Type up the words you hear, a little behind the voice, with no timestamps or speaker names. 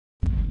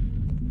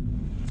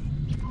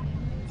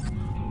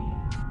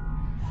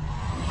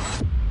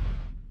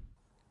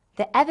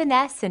The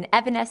Evanesce and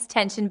Evanesce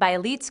Tension by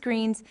Elite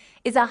Screens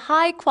is a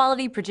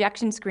high-quality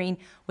projection screen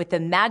with the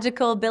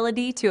magical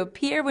ability to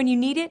appear when you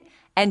need it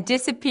and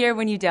disappear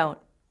when you don't.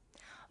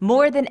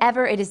 More than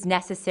ever, it is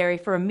necessary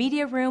for a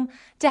media room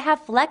to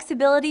have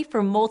flexibility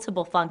for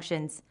multiple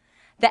functions.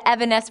 The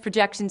Evanesce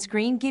projection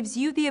screen gives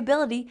you the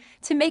ability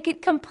to make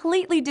it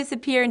completely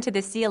disappear into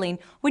the ceiling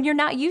when you're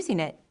not using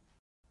it.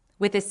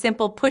 With a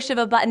simple push of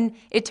a button,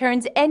 it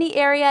turns any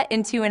area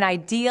into an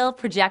ideal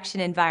projection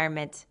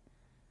environment.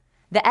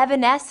 The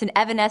Evanesce and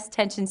Evanesce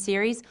Tension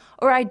series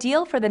are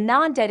ideal for the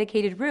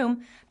non-dedicated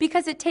room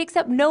because it takes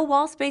up no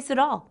wall space at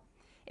all.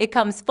 It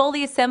comes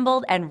fully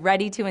assembled and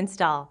ready to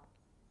install.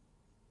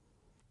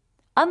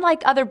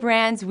 Unlike other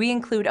brands, we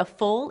include a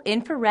full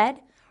infrared,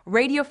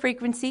 radio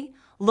frequency,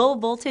 low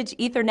voltage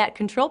Ethernet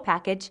control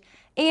package,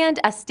 and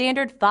a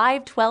standard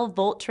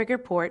 512-volt trigger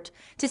port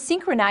to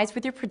synchronize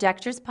with your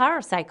projector's power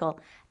cycle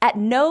at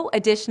no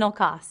additional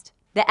cost.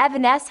 The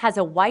Evanesce has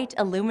a white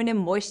aluminum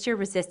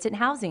moisture-resistant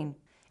housing.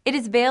 It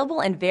is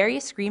available in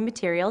various screen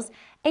materials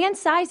and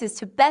sizes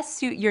to best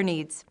suit your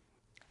needs.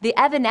 The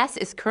Evanesce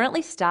is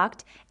currently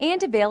stocked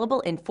and available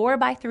in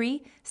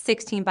 4x3,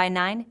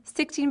 16x9,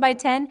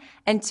 16x10,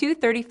 and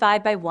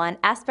 235x1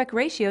 aspect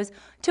ratios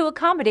to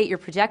accommodate your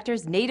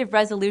projector's native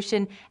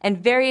resolution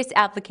and various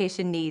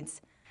application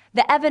needs.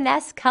 The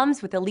Evanesce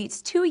comes with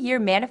Elite's 2-year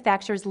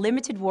manufacturer's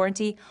limited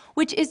warranty,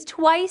 which is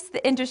twice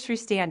the industry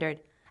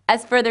standard.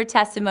 As further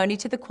testimony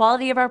to the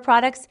quality of our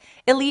products,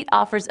 Elite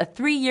offers a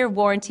 3-year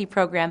warranty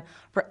program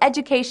for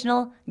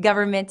educational,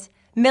 government,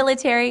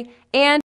 military, and